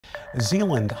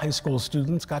Zeeland high school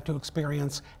students got to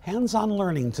experience hands-on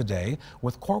learning today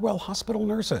with Corewell hospital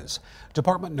nurses.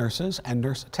 Department nurses and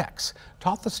nurse techs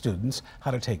taught the students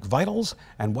how to take vitals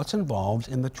and what's involved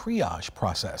in the triage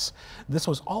process. This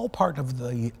was all part of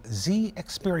the Z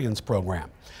Experience program,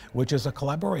 which is a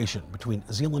collaboration between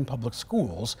Zeeland Public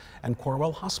Schools and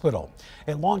Corewell Hospital.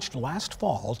 It launched last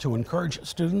fall to encourage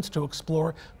students to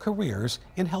explore careers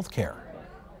in healthcare.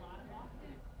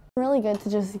 Really good to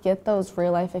just get those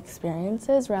real-life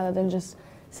experiences rather than just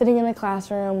sitting in the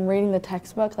classroom reading the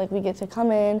textbook. Like, we get to come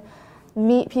in,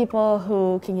 meet people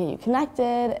who can get you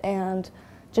connected, and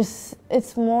just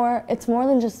it's more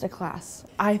than just a class.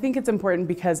 I think it's important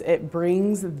because it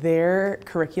brings their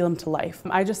curriculum to life.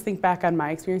 I just think back on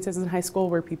my experiences in high school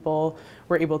where people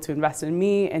were able to invest in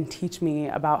me and teach me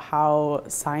about how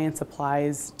science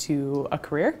applies to a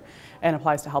career and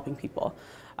applies to helping people.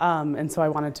 And so I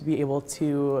wanted to be able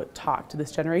to talk to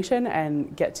this generation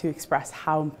and get to express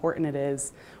how important it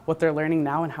is, what they're learning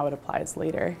now and how it applies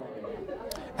later.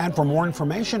 And for more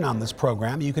information on this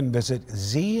program, you can visit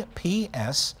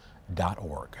zps.org.